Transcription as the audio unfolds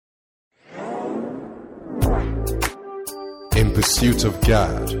In pursuit of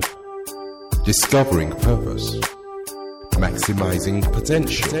God, discovering purpose, maximizing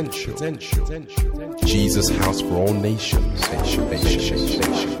potential. Jesus House for All Nations.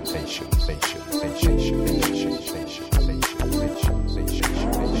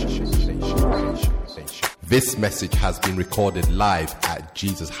 This message has been recorded live at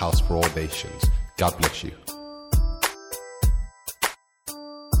Jesus House for All Nations. God bless you.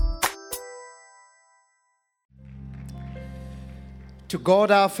 To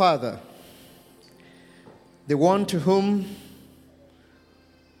God our Father, the one to whom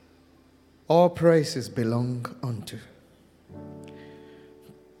all praises belong unto.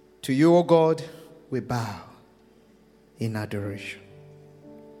 To you, O God, we bow in adoration.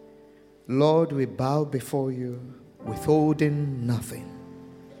 Lord, we bow before you, withholding nothing,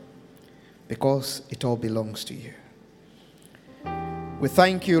 because it all belongs to you. We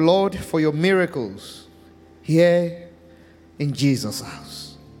thank you, Lord, for your miracles here in Jesus'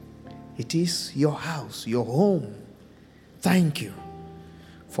 house. It is your house, your home. Thank you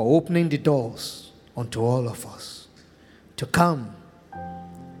for opening the doors unto all of us to come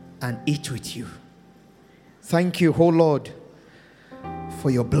and eat with you. Thank you, O Lord, for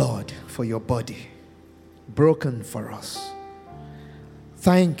your blood, for your body broken for us.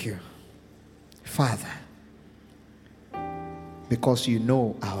 Thank you, Father, because you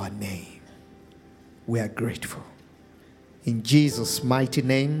know our name. We are grateful. In Jesus' mighty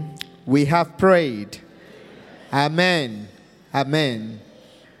name, we have prayed. Amen. Amen.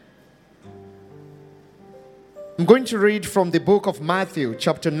 I'm going to read from the book of Matthew,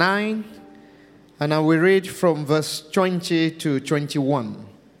 chapter 9, and I will read from verse 20 to 21.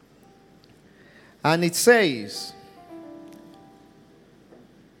 And it says,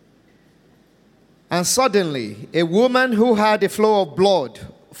 "And suddenly a woman who had a flow of blood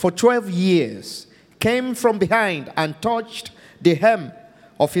for 12 years came from behind and touched the hem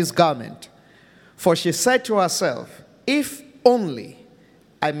of his garment. For she said to herself, 'If only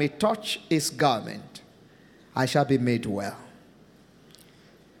I may touch his garment, I shall be made well.'"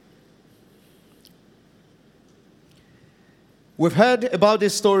 We've heard about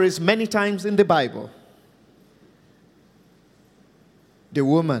these stories many times in the Bible. The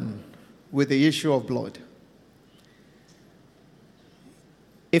woman with the issue of blood.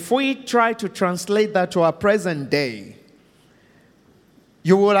 If we try to translate that to our present day,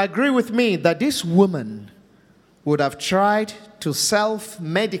 you will agree with me that this woman would have tried to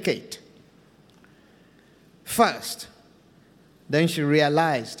self-medicate first. Then she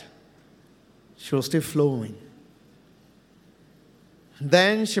realized she was still flowing.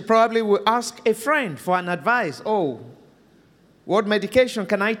 Then she probably would ask a friend for an advice. "Oh, what medication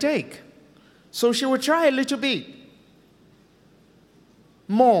can I take?" So she would try a little bit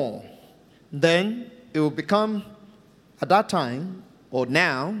more. Then it will become, at that time, or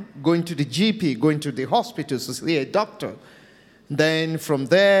now, going to the GP, going to the hospital to see a doctor. Then from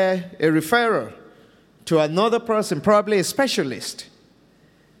there, a referrer to another person, probably a specialist,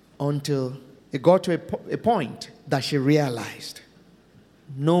 until it got to a point that she realized,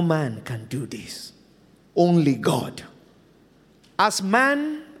 no man can do this. Only God. As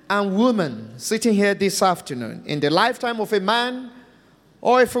man and woman sitting here this afternoon, in the lifetime of a man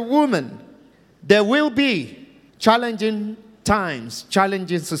or of a woman, there will be challenging times,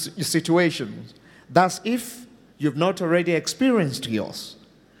 challenging situations. That's if you've not already experienced yours.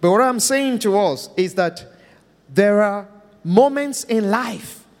 But what I'm saying to us is that there are moments in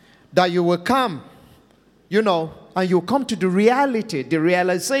life that you will come, and you'll come to the reality, the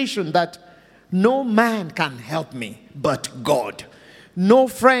realization that no man can help me but God. No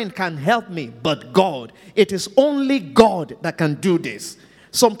friend can help me but God. It is only God that can do this.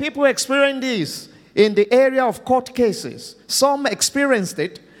 Some people experience this in the area of court cases. Some experienced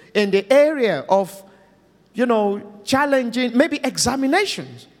it in the area of, challenging, maybe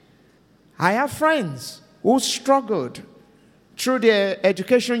examinations. I have friends who struggled through their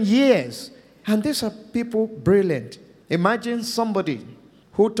education years. And these are people brilliant. Imagine somebody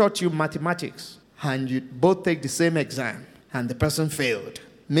who taught you mathematics and you both take the same exam and the person failed.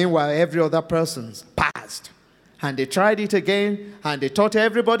 Meanwhile, every other person passed. And they tried it again and they taught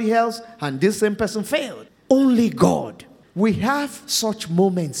everybody else and this same person failed. Only God. We have such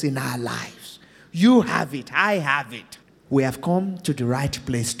moments in our lives. You have it. I have it. We have come to the right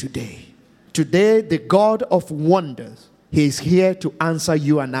place today. Today, the God of wonders, He is here to answer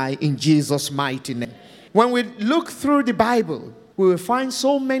you and I in Jesus' mighty name. When we look through the Bible, we will find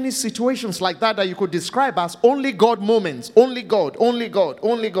so many situations like that you could describe as only God moments. Only God, only God,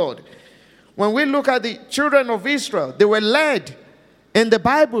 only God. When we look at the children of Israel, they were led in the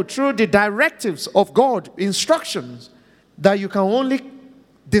Bible through the directives of God, instructions. that you can only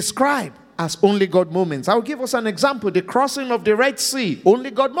describe as only God moments. I'll give us an example. The crossing of the Red Sea,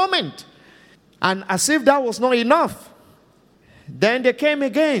 only God moment. And as if that was not enough, then they came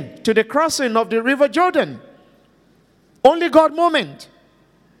again to the crossing of the River Jordan. Only God moment.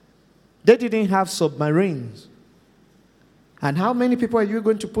 They didn't have submarines. And how many people are you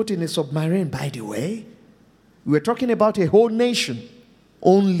going to put in a submarine, by the way? We're talking about a whole nation.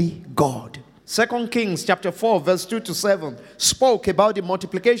 Only God. 2 Kings chapter 4 verse 2 to 7 spoke about the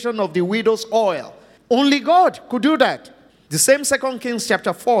multiplication of the widow's oil. Only God could do that. The same 2 Kings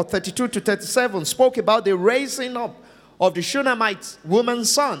chapter 4 32 to 37 spoke about the raising up of the Shunammite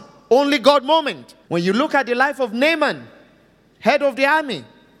woman's son. Only God moment. When you look at the life of Naaman, head of the army,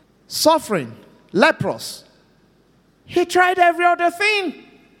 suffering, leprous, he tried every other thing.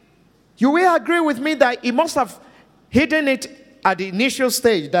 You will agree with me that he must have hidden it at the initial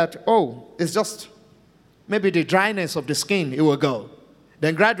stage that, it's just maybe the dryness of the skin, it will go.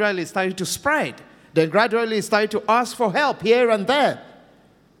 Then gradually it started to spread. Then gradually it started to ask for help here and there.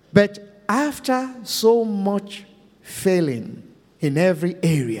 But after so much failing in every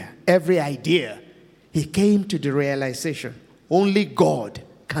area, every idea, he came to the realization, only God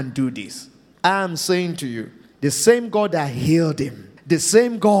can do this. I am saying to you, the same God that healed him, the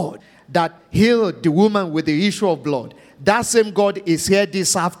same God that healed the woman with the issue of blood, that same God is here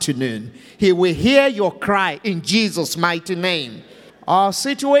this afternoon. He will hear your cry in Jesus' mighty name. Our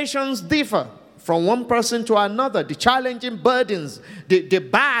situations differ from one person to another. The challenging burdens, the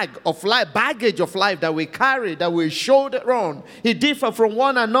baggage of life that we carry, that we shoulder on, it differs from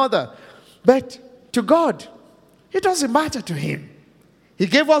one another. But to God, it doesn't matter to him. He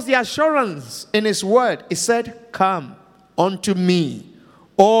gave us the assurance in his word. He said, come unto me,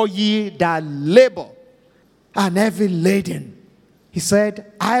 all ye that labor and heavy laden. He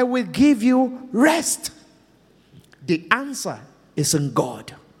said, I will give you rest. The answer is in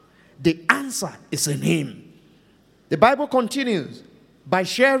God. The answer is in him. The Bible continues by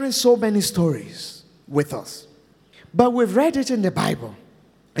sharing so many stories with us. But we've read it in the Bible.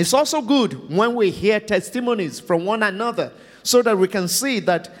 It's also good when we hear testimonies from one another so that we can see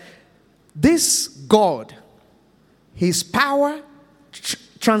that this God, his power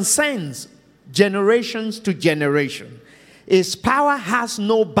transcends generations to generation. His power has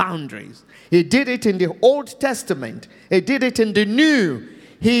no boundaries. He did it in the Old Testament. He did it in the New.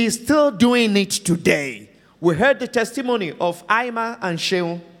 He is still doing it today. We heard the testimony of Aima and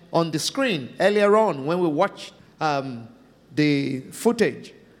Sheung on the screen earlier on when we watched the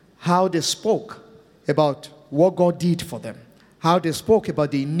footage, how they spoke about what God did for them, how they spoke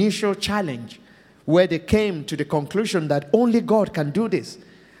about the initial challenge where they came to the conclusion that only God can do this.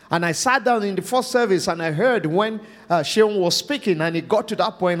 And I sat down in the first service and I heard when Sheung was speaking and he got to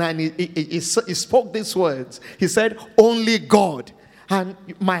that point and he spoke these words. He said, only God. And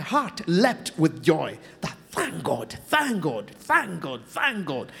my heart leapt with joy that thank God, thank God, thank God, thank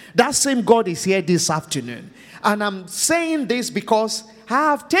God. That same God is here this afternoon. And I'm saying this because I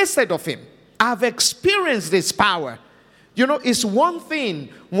have tasted of him. I've experienced this power. You know, it's one thing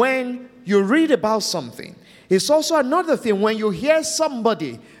when you read about something. It's also another thing when you hear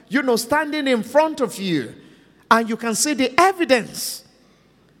somebody, standing in front of you and you can see the evidence.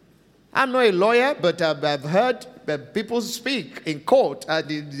 I'm not a lawyer, but I've heard people speak in court.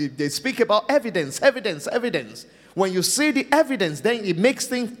 They speak about evidence. When you see the evidence, then it makes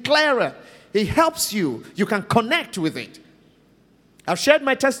things clearer. It helps you. You can connect with it. I've shared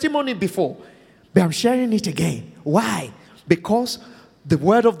my testimony before, but I'm sharing it again. Why? Because the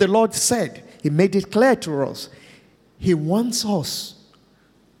word of the Lord said, he made it clear to us. He wants us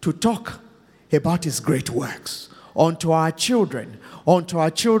to talk about his great works unto our children, unto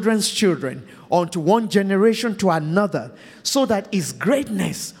our children's children, unto one generation to another, so that his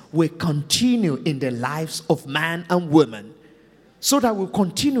greatness will continue in the lives of man and woman, so that we'll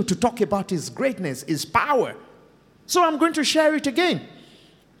continue to talk about his greatness, his power. So I'm going to share it again.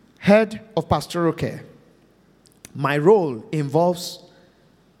 Head of pastoral care. My role involves,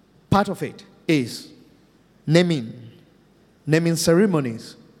 part of it is naming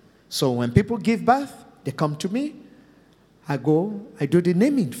ceremonies. So when people give birth, they come to me. I do the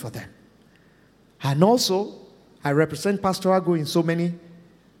naming for them. And also, I represent Pastor Agu in so many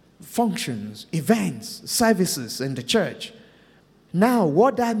functions, events, services in the church. Now,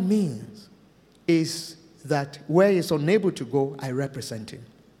 what that means is that where he's unable to go, I represent him.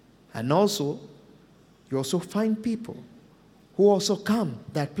 And also, you also find people who also come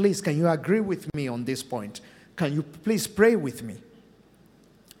that, please, can you agree with me on this point? Can you please pray with me?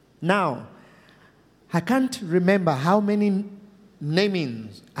 Now, I can't remember how many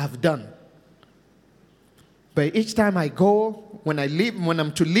namings I've done. But each time I go, when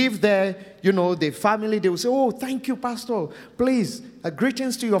I'm to leave there, the family, they will say, oh, thank you, Pastor. Please,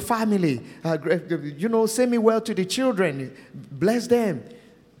 greetings to your family. Say me well to the children. Bless them.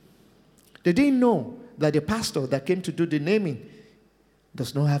 They didn't know that the pastor that came to do the naming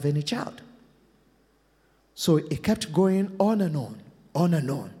does not have any child. So it kept going on and on, on and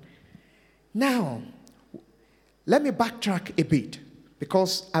on. Now, let me backtrack a bit,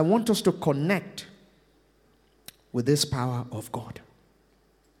 because I want us to connect with this power of God.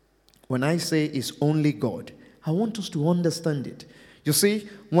 When I say it's only God, I want us to understand it. You see,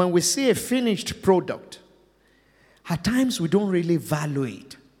 when we see a finished product, at times we don't really value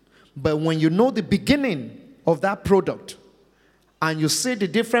it. But when you know the beginning of that product and you see the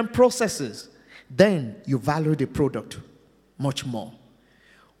different processes, then you value the product much more.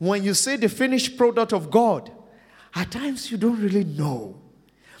 When you see the finished product of God, at times you don't really know.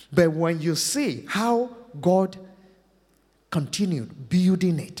 But when you see how God continued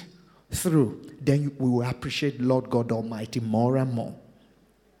building it through, then we will appreciate Lord God Almighty more and more.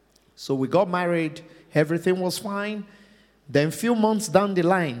 So we got married, everything was fine. Then a few months down the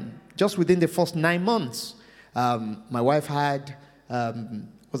line, just within the first 9 months, my wife had,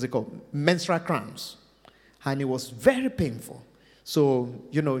 menstrual cramps. And it was very painful. So,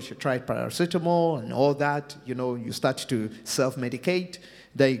 she tried paracetamol and all that. You start to self-medicate.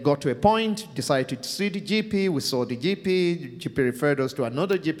 They got to a point, decided to see the GP. We saw the GP. The GP referred us to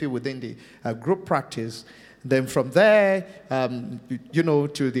another GP within the group practice. Then from there,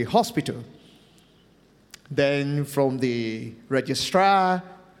 to the hospital. Then from the registrar,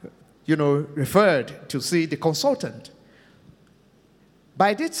 referred to see the consultant.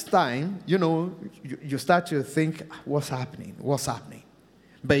 By this time, you start to think, what's happening?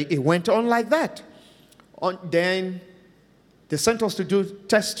 But it went on like that. Then they sent us to do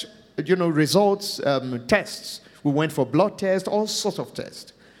tests, tests. We went for blood tests, all sorts of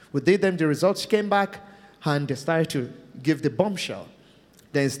tests. We did them, the results came back, and they started to give the bombshell.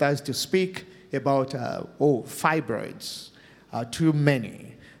 Then they started to speak about, fibroids are too many.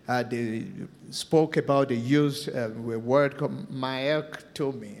 They spoke about the use a word called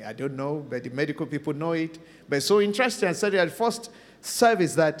myectomy. I don't know, but the medical people know it. But it's so interesting. I said at the first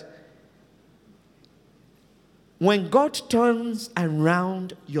service that when God turns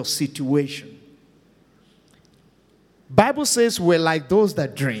around your situation, Bible says we're like those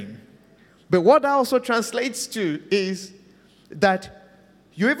that dream. But what that also translates to is that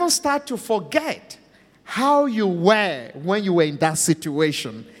you even start to forget how you were when you were in that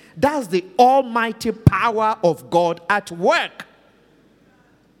situation. That's the almighty power of God at work.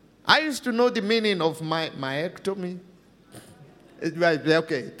 I used to know the meaning of myectomy.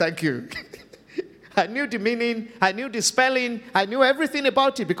 Okay, thank you. I knew the meaning, I knew the spelling, I knew everything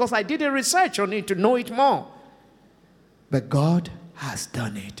about it because I did a research on it to know it more. But God has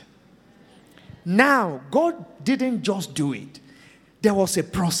done it. Now, God didn't just do it. There was a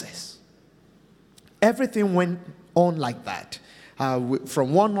process. Everything went on like that.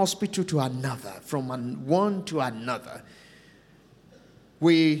 From one hospital to another, from one to another.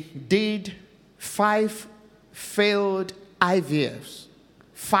 We did 5 failed IVFs.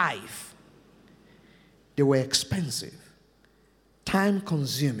 5. They were expensive,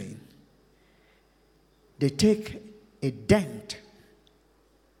 time-consuming. They take a dent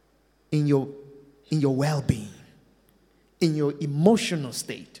in your well-being, in your emotional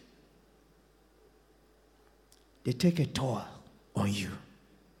state. They take a toll on you.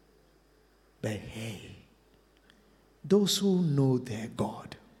 But hey, those who know their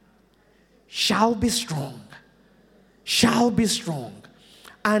God shall be strong.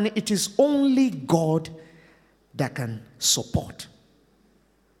 And it is only God that can support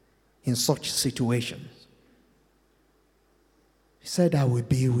in such situations. He said, I will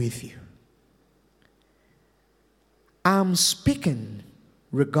be with you. I'm speaking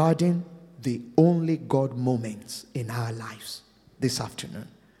regarding the only God moments in our lives this afternoon.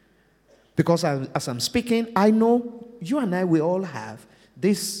 Because as I'm speaking, I know you and I will all have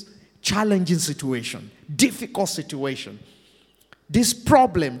this challenging situation, difficult situation, this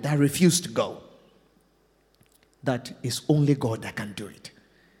problem that refused to go. That is only God that can do it.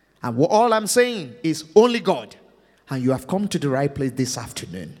 And all I'm saying is only God. And you have come to the right place this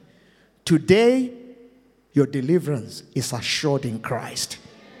afternoon. Today, your deliverance is assured in Christ.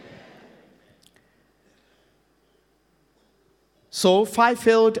 So 5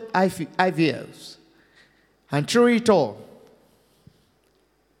 failed IVFs. And through it all,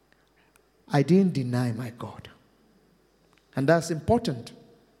 I didn't deny my God. And that's important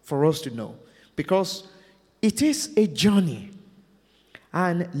for us to know. Because it is a journey.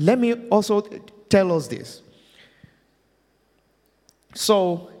 And let me also tell us this.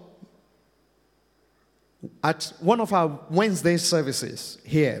 So, at one of our Wednesday services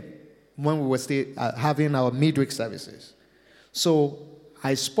here, when we were still having our midweek services, so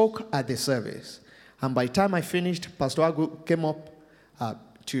I spoke at the service. And by the time I finished, Pastor Agu came up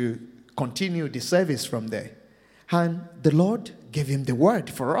to continue the service from there. And the Lord gave him the word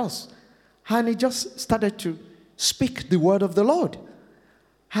for us. And he just started to speak the word of the Lord.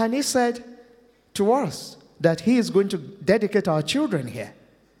 And he said to us that he is going to dedicate our children here.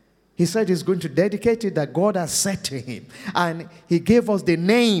 He said he's going to dedicate it that God has said to him. And he gave us the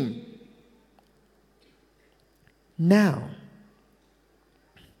name. Now,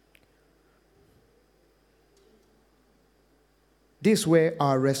 this way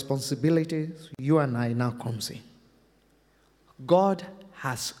our responsibilities, you and I, now comes in. God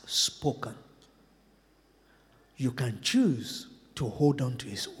has spoken. You can choose to hold on to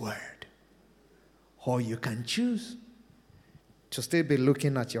his word. Or you can choose to still be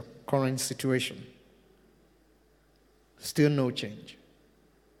looking at your current situation. Still no change.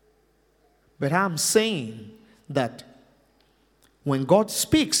 But I'm saying that when God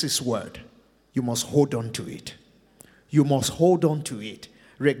speaks his word, you must hold on to it. You must hold on to it.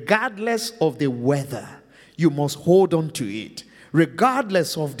 Regardless of the weather, you must hold on to it.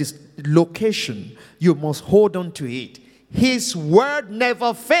 Regardless of this location, you must hold on to it. His word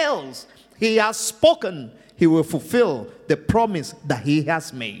never fails. He has spoken. He will fulfill the promise that he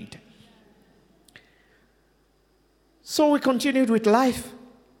has made. So we continued with life.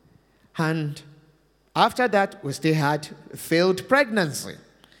 And after that, we still had failed pregnancy.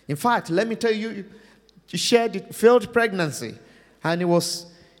 In fact, let me tell you, she shared the failed pregnancy. And it was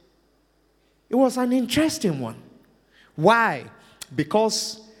an interesting one. Why?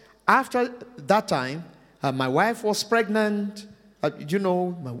 Because after that time, my wife was pregnant.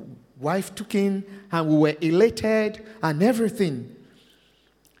 My wife took in, and we were elated and everything.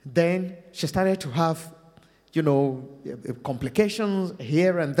 Then she started to have, complications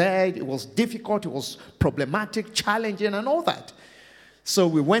here and there. It was difficult. It was problematic, challenging, and all that. So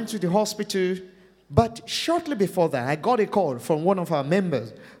we went to the hospital. But shortly before that, I got a call from one of our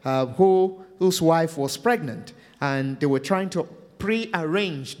members whose wife was pregnant. And they were trying to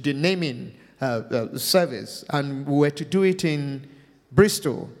pre-arrange the naming service. And we were to do it in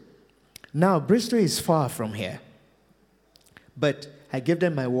Bristol. Now, Bristol is far from here. But I gave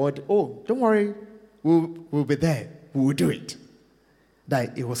them my word. Oh, don't worry. We'll be there. We will do it.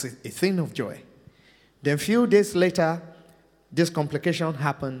 That it was a thing of joy. Then a few days later, this complication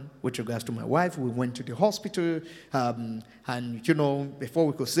happened with regards to my wife. We went to the hospital, and before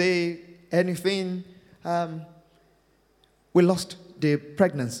we could say anything, we lost the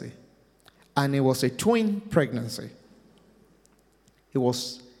pregnancy. And it was a twin pregnancy. It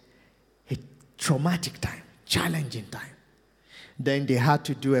was a traumatic time, challenging time. Then they had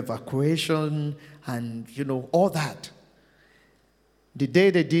to do evacuation and, all that. The day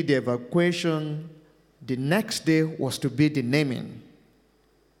they did the evacuation, the next day was to be the naming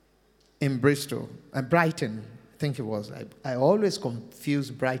in Bristol, and Brighton, I think it was. I always confuse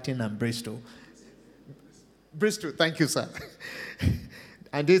Brighton and Bristol. Bristol, thank you, sir.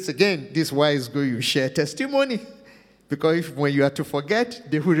 And this is why it's good you share testimony. Because when you are to forget,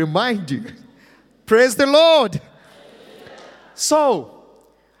 they will remind you. Praise the Lord. So,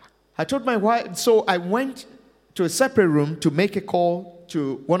 I told my wife, so I went to a separate room to make a call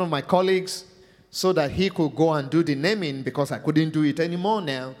to one of my colleagues so that he could go and do the naming because I couldn't do it anymore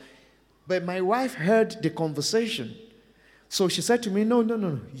now. But my wife heard the conversation. So she said to me,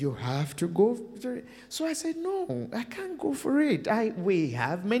 no, you have to go for it. So I said, no, I can't go for it. We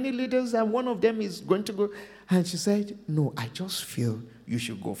have many leaders and one of them is going to go. And she said, no, I just feel you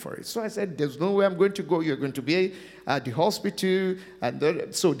should go for it. So I said, there's no way I'm going to go. You're going to be at the hospital.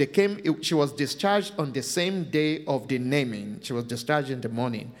 And so they came. She was discharged on the same day of the naming. She was discharged in the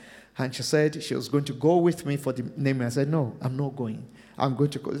morning. And she said she was going to go with me for the naming. I said, no, I'm not going. I'm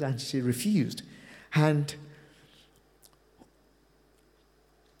going to go. And she refused. And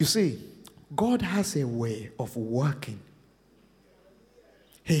you see, God has a way of working.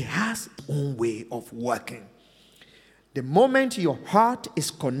 He has his own way of working. The moment your heart is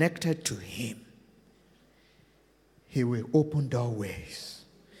connected to him, he will open doorways.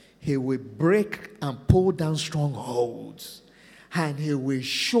 He will break and pull down strongholds. And he will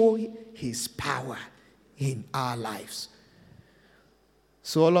show his power in our lives.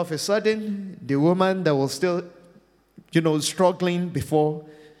 So all of a sudden, the woman that was still, struggling before,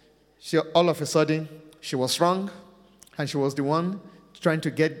 all of a sudden, she was strong, and she was the one trying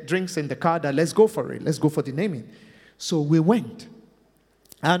to get drinks in the car that let's go for it. Let's go for the naming. So we went.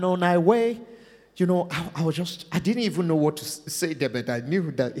 And on our way, I didn't even know what to say there, but I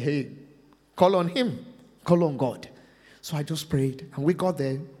knew that, hey, call on him, call on God. So I just prayed, and we got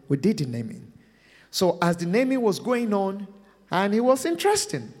there, we did the naming. So as the naming was going on, and it was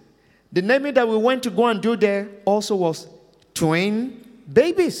interesting, the naming that we went to go and do there also was twin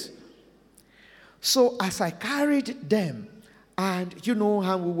babies. So as I carried them, and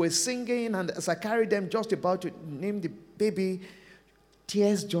and we were singing, and as I carried them, just about to name the baby,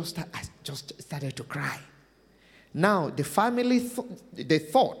 tears I just started to cry. Now the family they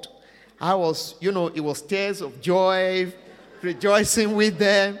thought I was, it was tears of joy, rejoicing with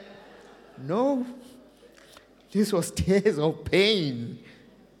them. No, this was tears of pain.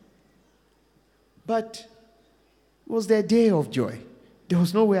 But it was their day of joy. There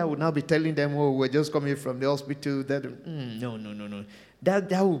was no way I would now be telling them, oh, we're just coming from the hospital. No.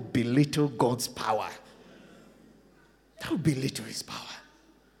 That would belittle God's power. That would belittle his power.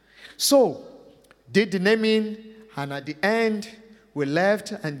 So, did the naming, and at the end, we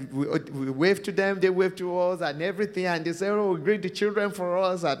left, and we waved to them, they waved to us, and everything, and they said, oh, greet the children for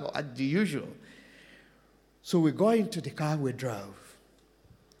us, and the usual. So we got into the car, we drove.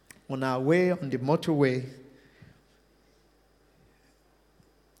 On our way on the motorway,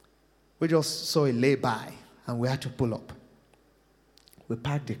 we just saw a lay-by, and we had to pull up. We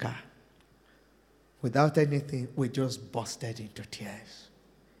parked the car. Without anything, we just busted into tears.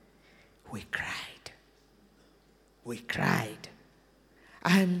 We cried. We cried.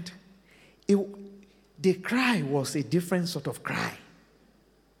 And the cry was a different sort of cry.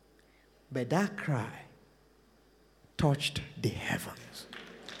 But that cry touched the heavens.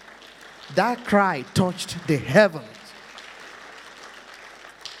 That cry touched the heavens.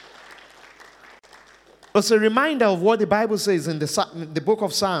 It's a reminder of what the Bible says in the book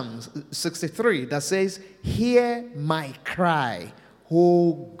of Psalms 63 that says, hear my cry,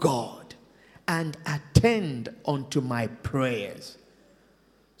 O God, and attend unto my prayers.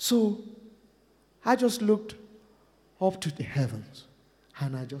 So I just looked up to the heavens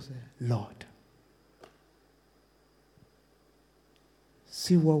and I just said, Lord,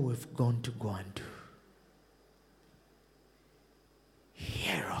 see what we've gone to go and do.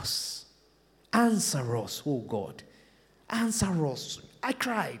 Hear us. Answer us, oh God. Answer us. I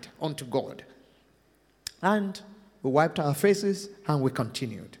cried unto God. And we wiped our faces and we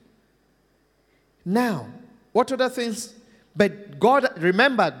continued. Now, what other things? But God,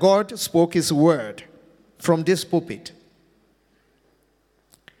 remember, God spoke his word from this pulpit.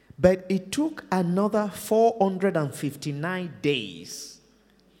 But it took another 459 days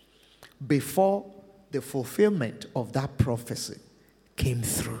before the fulfillment of that prophecy came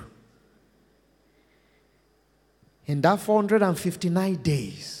through. In that 459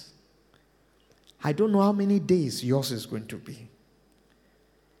 days, I don't know how many days yours is going to be.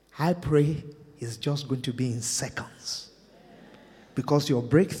 I pray it's just going to be in seconds. Because your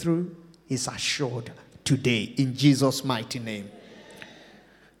breakthrough is assured today in Jesus' mighty name.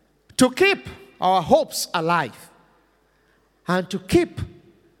 To keep our hopes alive and to keep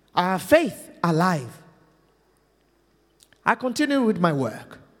our faith alive, I continue with my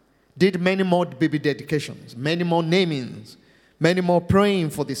work. Did many more baby dedications, many more namings, many more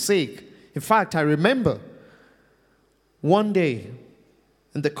praying for the sick. In fact, I remember one day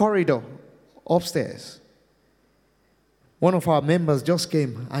in the corridor upstairs, one of our members just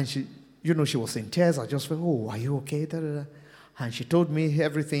came and she was in tears. I just went, oh, are you okay? Da, da, da. And she told me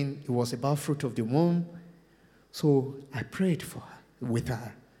everything. It was about fruit of the womb. So I prayed for her, with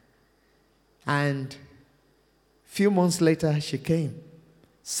her. And a few months later, she came.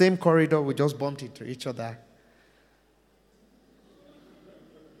 Same corridor, we just bumped into each other.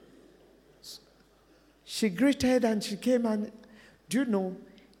 She greeted and she came, and do you know,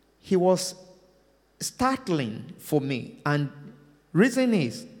 he was startling for me. And reason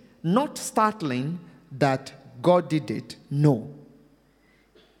is, not startling that God did it, no.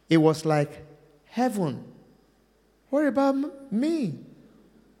 It was like, heaven, what about me?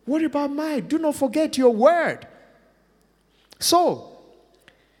 What about mine? Do not forget your word. So,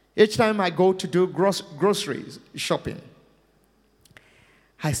 each time I go to do groceries shopping,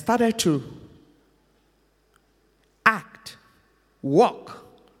 I started to act, walk,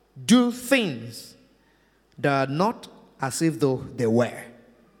 do things that are not as if though they were.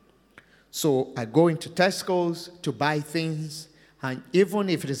 So I go into Tesco's to buy things, and even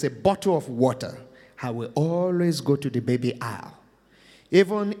if it is a bottle of water, I will always go to the baby aisle.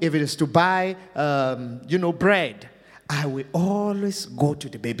 Even if it is to buy, bread, I will always go to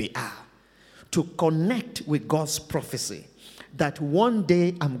the baby aisle to connect with God's prophecy that one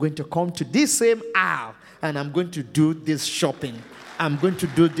day I'm going to come to this same aisle and I'm going to do this shopping I'm going to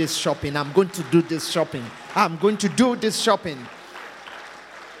do this shopping. I'm going to do this shopping. I'm going to do this shopping.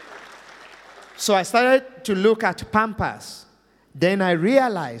 So I started to look at Pampers. Then I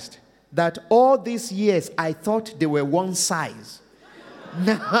realized that all these years I thought they were one size.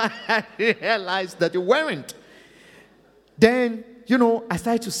 Now I realized that they weren't. Then, I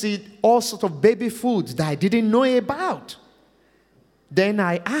started to see all sorts of baby foods that I didn't know about. Then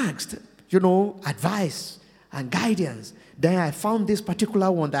I asked, advice and guidance. Then I found this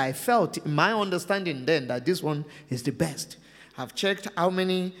particular one that I felt, in my understanding then, that this one is the best. I've checked how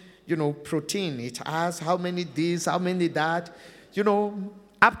many, protein it has, how many this, how many that,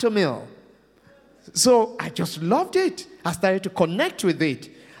 Aptamil. So I just loved it. I started to connect with it.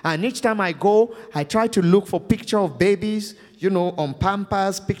 And each time I go, I try to look for picture of babies, on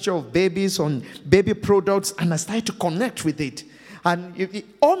Pampers, picture of babies on baby products, and I started to connect with it. And it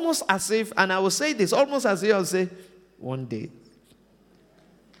almost as if, and I will say this, almost as if I will say, one day.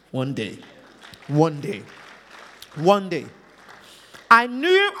 I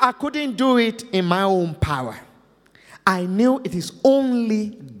knew I couldn't do it in my own power. I knew it is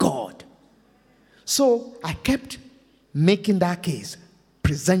only God. So I kept making that case,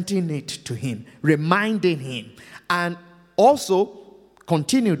 presenting it to him, reminding him, and also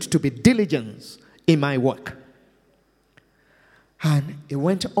continued to be diligent in my work. And it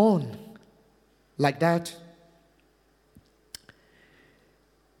went on like that.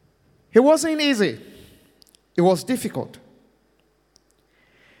 It wasn't easy. It was difficult.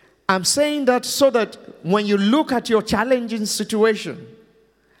 I'm saying that so that when you look at your challenging situation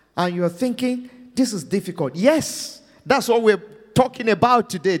and you're thinking, this is difficult. Yes, that's what we're talking about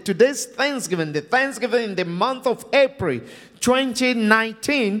today. Today's Thanksgiving, the Thanksgiving in the month of April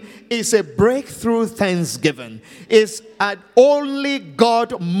 2019 is a breakthrough Thanksgiving. It's an only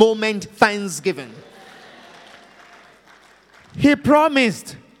God moment Thanksgiving. He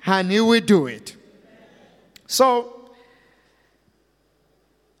promised and he will do it. So,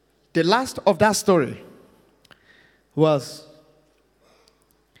 the last of that story was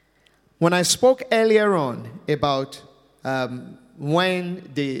when I spoke earlier on about when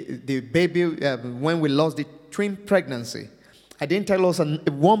the baby, when we lost the twin pregnancy. I didn't tell us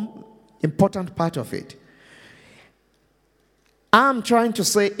one important part of it. I'm trying to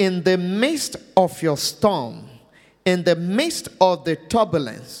say, in the midst of your storm, in the midst of the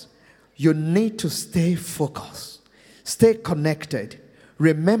turbulence, you need to stay focused, stay connected.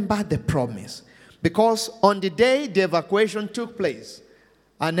 Remember the promise. Because on the day the evacuation took place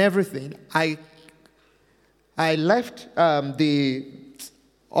and everything, I left the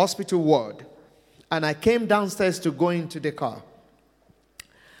hospital ward and I came downstairs to go into the car.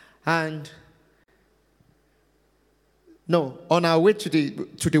 And on our way to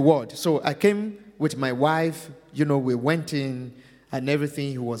the ward. So I came with my wife, we went in and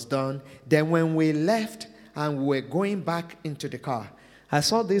everything was done. Then when we left and we were going back into the car, I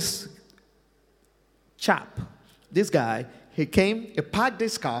saw this chap, this guy. He came, he parked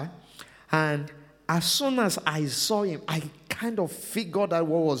this car, and as soon as I saw him, I kind of figured out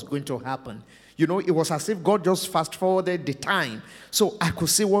what was going to happen. It was as if God just fast forwarded the time. So I could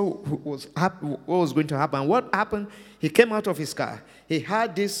see what was going to happen. What happened? He came out of his car. He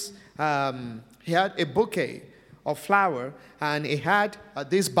had this, he had a bouquet of flower, and he had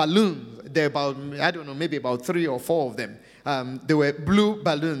this balloon. There about, maybe about 3 or 4 of them. They were blue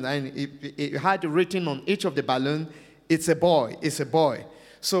balloons, and it had written on each of the balloons, it's a boy, it's a boy.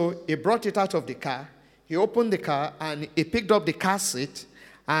 So he brought it out of the car. He opened the car, and he picked up the car seat,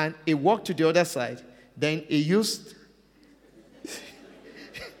 and he walked to the other side. Then he used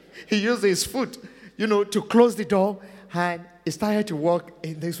his foot, to close the door, and he started to walk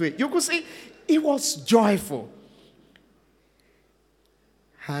in this way. You could see it was joyful.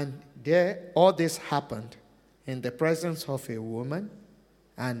 And there, all this happened in the presence of a woman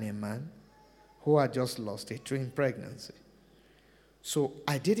and a man who had just lost a twin pregnancy. So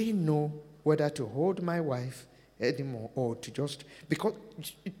I didn't know whether to hold my wife anymore or to just, because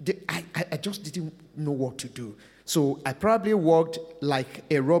I just didn't know what to do. So I probably walked like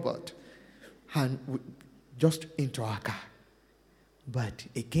a robot and just into our car. But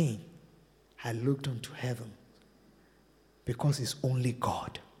again, I looked unto heaven, because it's only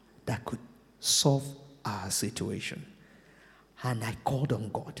God that could solve our situation. And I called on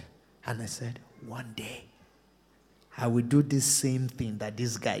God, and I said, one day, I will do this same thing that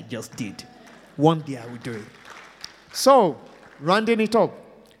this guy just did. One day I will do it. So, rounding it up,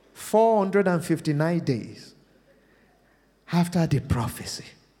 459 days after the prophecy.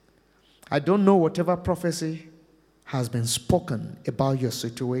 I don't know whatever prophecy has been spoken about your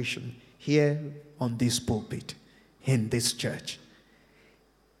situation here on this pulpit, in this church.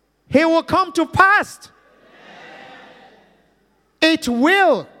 He will come to pass. It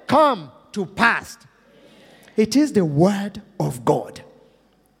will come to pass. It is the word of God.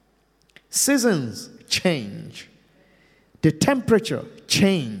 Seasons change. The temperature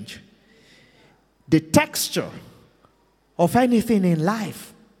change. The texture of anything in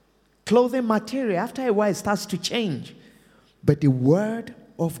life, clothing material, after a while it starts to change. But the word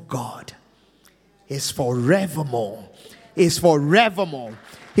of God is forevermore. Is forevermore.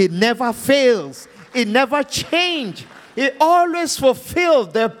 It never fails. It never changes. It always fulfills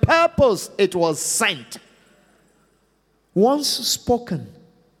the purpose it was sent. Once spoken,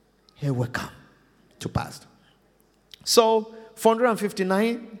 it will come to pass. So,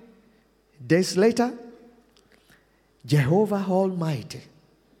 459 days later, Jehovah Almighty,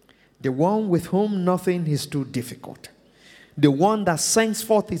 the one with whom nothing is too difficult, the one that sends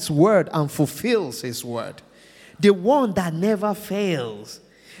forth his word and fulfills his word, the one that never fails,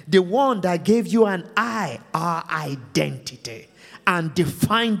 the one that gave you and I our identity and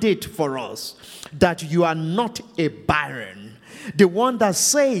defined it for us, that you are not a barren, the one that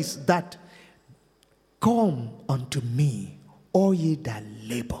says that, come unto me, all ye that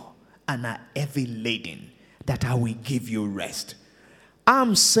labor and are heavy laden, that I will give you rest.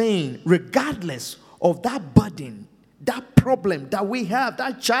 I'm saying, regardless of that burden, that problem that we have,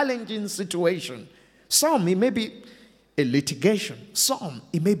 that challenging situation, some it may be a litigation, some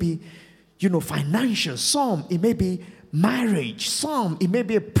it may be, financial, some it may be marriage, some it may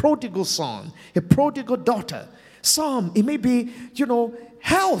be a prodigal son, a prodigal daughter, some it may be,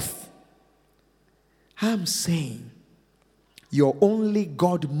 health. I'm saying, your only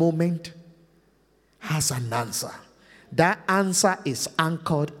God moment has an answer. That answer is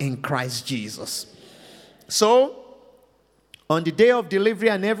anchored in Christ Jesus. So, on the day of delivery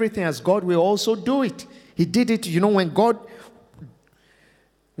and everything, as God will also do it. He did it, when God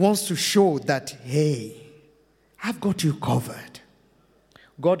wants to show that, hey, I've got you covered.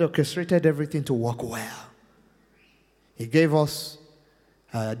 God orchestrated everything to work well. He gave us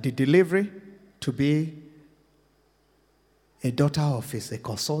the delivery to be a daughter of a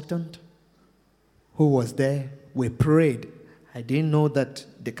consultant who was there. We prayed. I didn't know that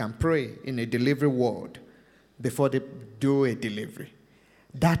they can pray in a delivery ward before they do a delivery.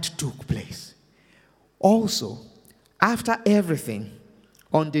 That took place. Also, after everything,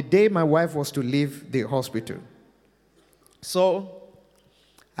 on the day my wife was to leave the hospital, so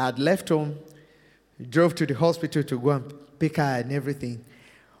I had left home, drove to the hospital to go and pick her and everything.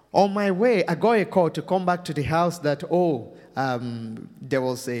 On my way, I got a call to come back to the house that, there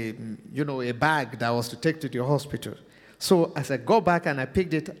was a bag that I was to take to the hospital. So as I got back and I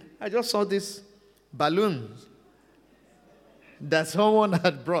picked it, I just saw this balloon that someone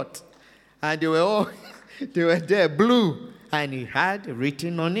had brought. And they were there, blue. And it had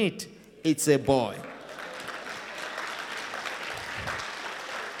written on it, it's a boy.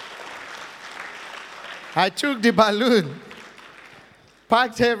 I took the balloon,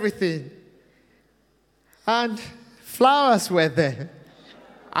 packed everything, and flowers were there.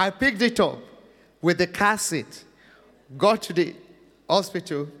 I picked it up with the car seat, got to the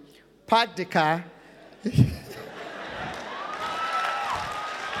hospital, parked the car.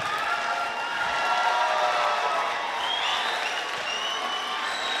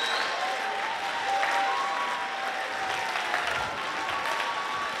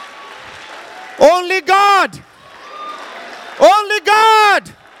 Only God! Only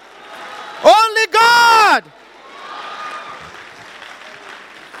God! Only God!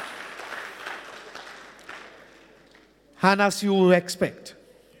 And as you will expect.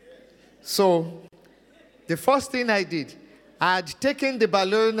 So, the first thing I did, I had taken the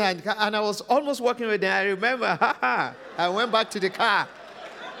balloon and I was almost walking with it. I remember, I went back to the car.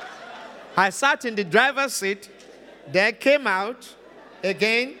 I sat in the driver's seat, then came out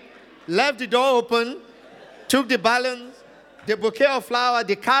again, left the door open, took the balloon, the bouquet of flowers,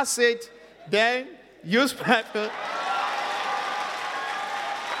 the car seat, then used paper.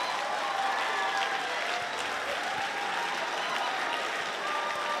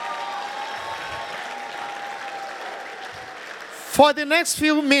 For the next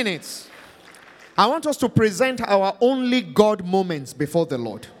few minutes, I want us to present our only God moments before the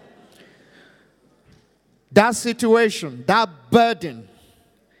Lord. That situation, that burden,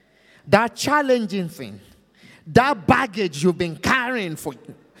 that challenging thing, that baggage you've been carrying for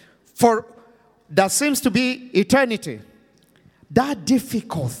that seems to be eternity, that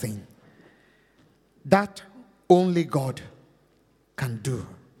difficult thing, that only God can do.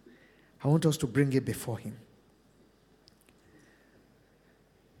 I want us to bring it before Him.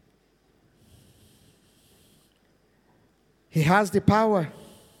 He has the power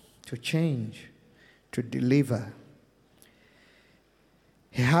to change, to deliver.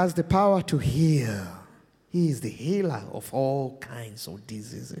 He has the power to heal. He is the healer of all kinds of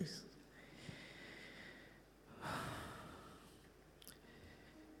diseases.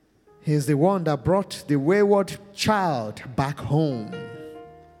 He is the one that brought the wayward child back home.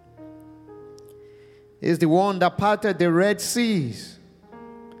 He is the one that parted the Red Seas.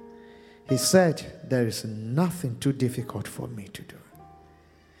 He said, there is nothing too difficult for me to do.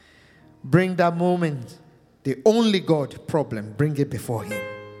 Bring that moment, the only God problem, bring it before him.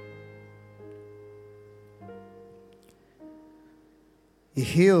 He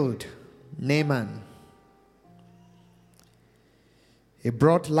healed Naaman. He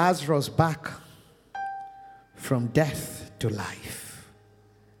brought Lazarus back from death to life.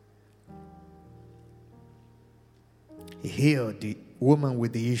 He healed the woman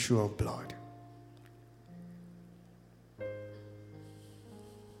with the issue of blood.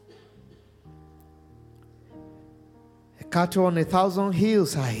 A cattle on 1,000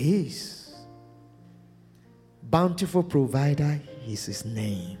 hills are his. Bountiful provider is his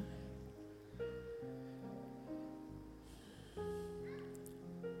name.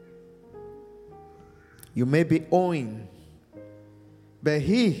 You may be owing, but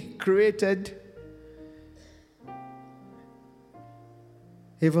he created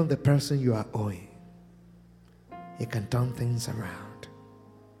even the person you are owing. He can turn things around.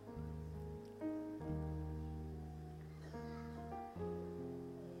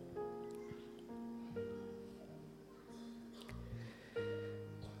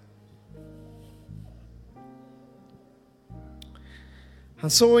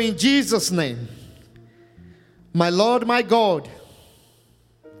 And so in Jesus' name, my Lord, my God,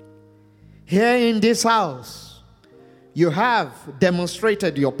 here in this house, you have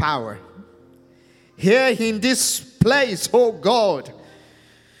demonstrated your power. Here in this place, oh God,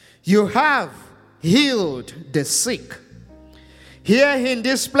 you have healed the sick. Here in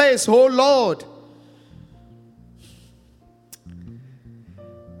this place, oh Lord,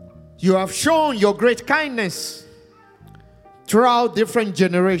 you have shown your great kindness throughout different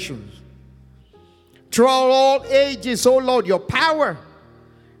generations. Throughout all ages, oh Lord, your power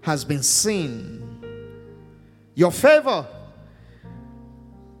has been seen. Your favor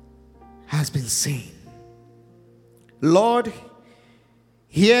has been seen. Lord,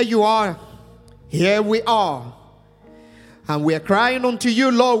 here you are. Here we are. And we are crying unto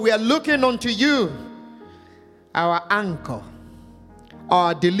you, Lord. We are looking unto you, our anchor,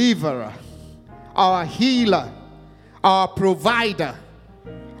 our deliverer, our healer, our provider,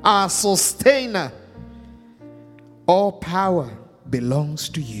 our sustainer. All power belongs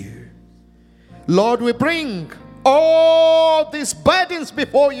to you. Lord, we bring all these burdens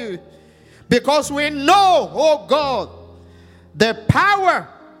before you because we know, oh God, the power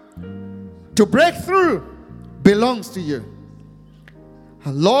to break through belongs to you.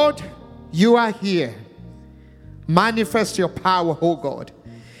 And Lord, you are here. Manifest your power, oh God,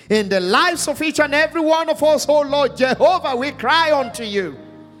 in the lives of each and every one of us, oh Lord. Jehovah, we cry unto you.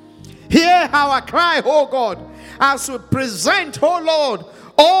 Hear our cry, oh God, as we present, oh Lord,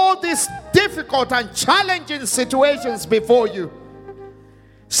 all these difficult and challenging situations before you.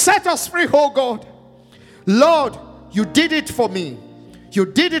 Set us free, oh God. Lord, you did it for me. You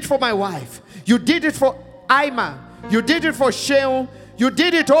did it for my wife. You did it for Ima. You did it for Sheol. You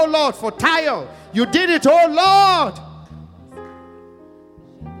did it, oh Lord, for Tayo. You did it, oh Lord.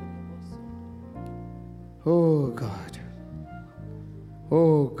 Oh God.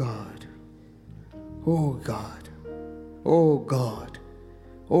 Oh God. Oh God. Oh God.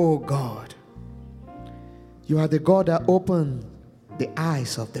 Oh God. You are the God that opened the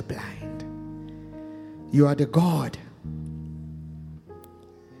eyes of the blind. You are the God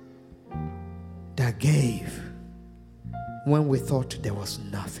that gave when we thought there was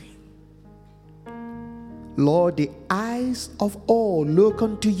nothing. Lord, the eyes of all look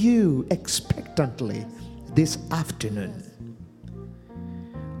unto you expectantly this afternoon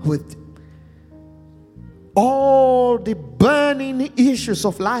with all the burning issues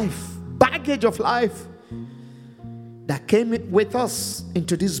of life, baggage of life that came with us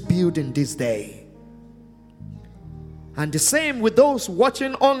into this building this day. And the same with those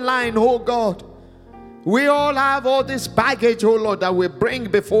watching online, oh God. We all have all this baggage, oh Lord, that we bring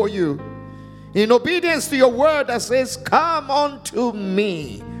before you in obedience to your word that says, come unto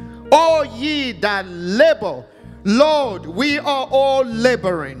me, all ye that labor. Lord, we are all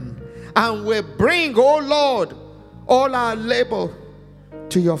laboring, and we bring, oh Lord, all our labor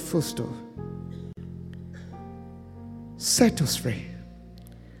to your footstool. Set us free.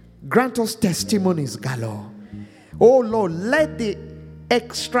 Grant us testimonies galore. Oh Lord, let the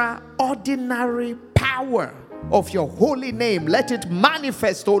extraordinary power of your holy name. Let it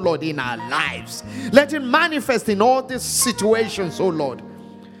manifest, oh Lord, in our lives. Let it manifest in all these situations, oh Lord,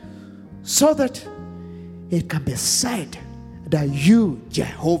 so that it can be said that you,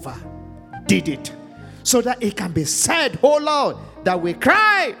 Jehovah, did it. So that it can be said, oh Lord, that we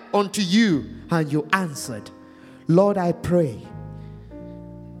cried unto you and you answered. Lord, I pray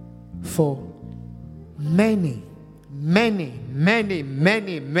for many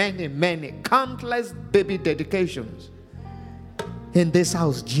countless baby dedications in this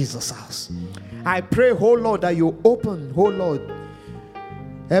house, Jesus' house. I pray, oh Lord, that you open, oh Lord,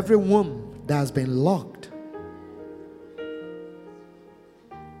 every womb that has been locked.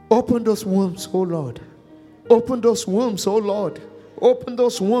 Open those wombs, oh Lord. Open those wombs, oh Lord. Open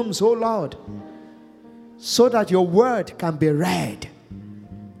those wombs, oh Lord, so that your word can be read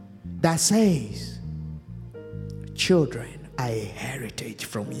that says, children are a heritage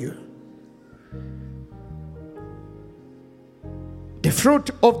from you. The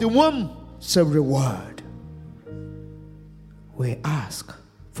fruit of the womb is a reward. We ask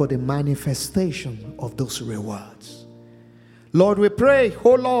for the manifestation of those rewards. Lord, we pray,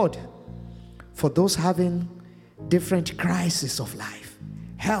 oh Lord, for those having different crises of life,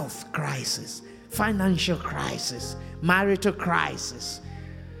 health crisis, financial crisis, marital crisis.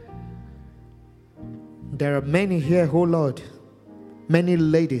 There are many here, oh Lord, many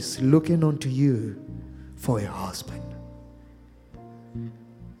ladies looking unto you for a husband.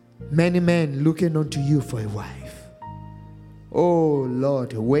 Many men looking unto you for a wife. Oh Lord,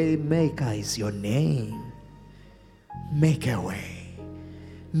 Waymaker is your name. Make a way.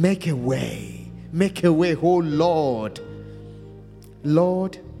 Make a way. Make a way, oh Lord.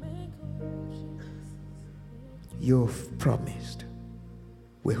 Lord, you've promised.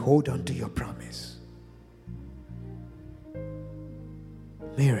 We hold on to your promise.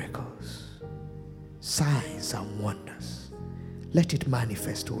 Miracles, signs and wonders. Let it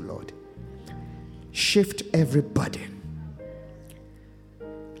manifest, oh Lord. Shift every burden.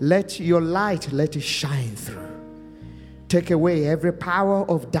 Let your light, let it shine through. Take away every power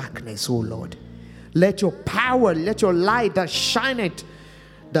of darkness, oh Lord. Let your power, let your light that shineth,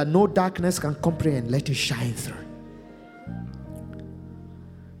 that no darkness can comprehend, let it shine through.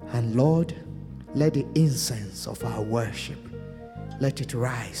 And Lord, let the incense of our worship, let it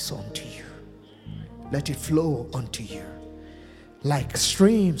rise unto you. Let it flow unto you like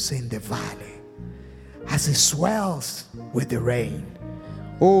streams in the valley as it swells with the rain.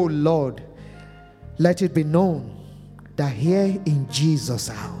 Oh Lord, let it be known that here in Jesus'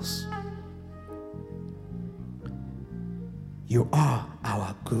 house, you are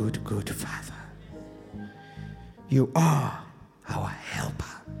our good, good Father. You are our helper.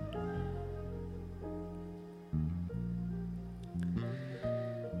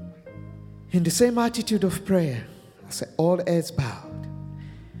 In the same attitude of prayer, as all heads bowed,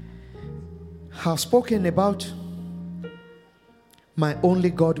 I've spoken about my only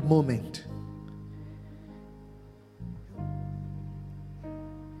God moment.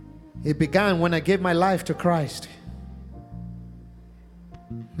 It began when I gave my life to Christ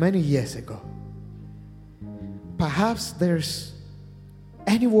many years ago. Perhaps there's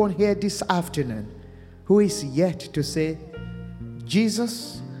anyone here this afternoon who is yet to say,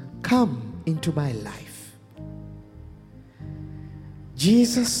 Jesus, come into my life.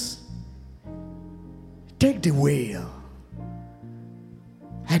 Jesus, take the wheel.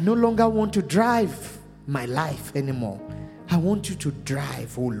 I no longer want to drive my life anymore. I want you to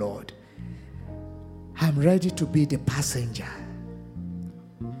drive, oh Lord. I'm ready to be the passenger.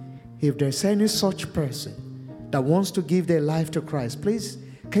 If there's any such person that wants to give their life to Christ, please,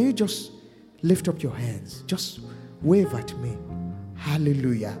 can you just lift up your hands? Just wave at me.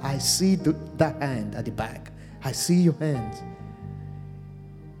 Hallelujah. I see that hand at the back. I see your hands.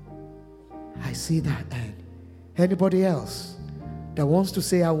 I see that hand. Anybody else that wants to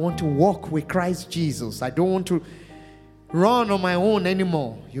say, I want to walk with Christ Jesus. I don't want to run on my own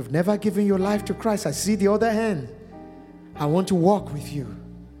anymore. You've never given your life to Christ. I see the other hand. I want to walk with you.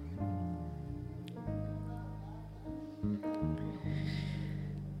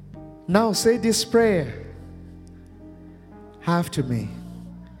 Now say this prayer after me.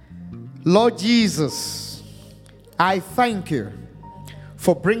 Lord Jesus, I thank you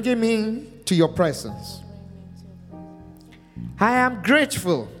for bringing me to your presence. I am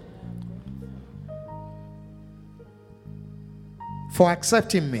grateful for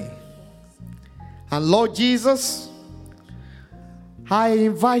accepting me. And Lord Jesus, I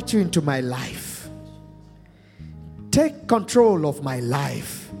invite you into my life. Take control of my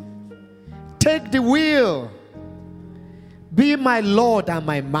life. Take the wheel. Be my Lord and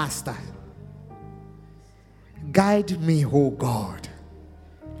my Master. Guide me, O God.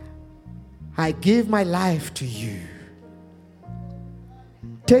 I give my life to you.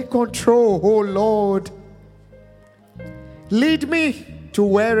 Take control, O Lord. Lead me to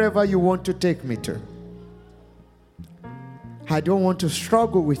wherever you want to take me to. I don't want to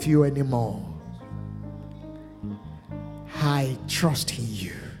struggle with you anymore. I trust in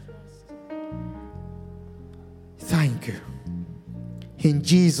you. Thank you. In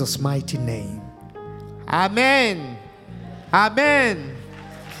Jesus' mighty name. Amen. Amen.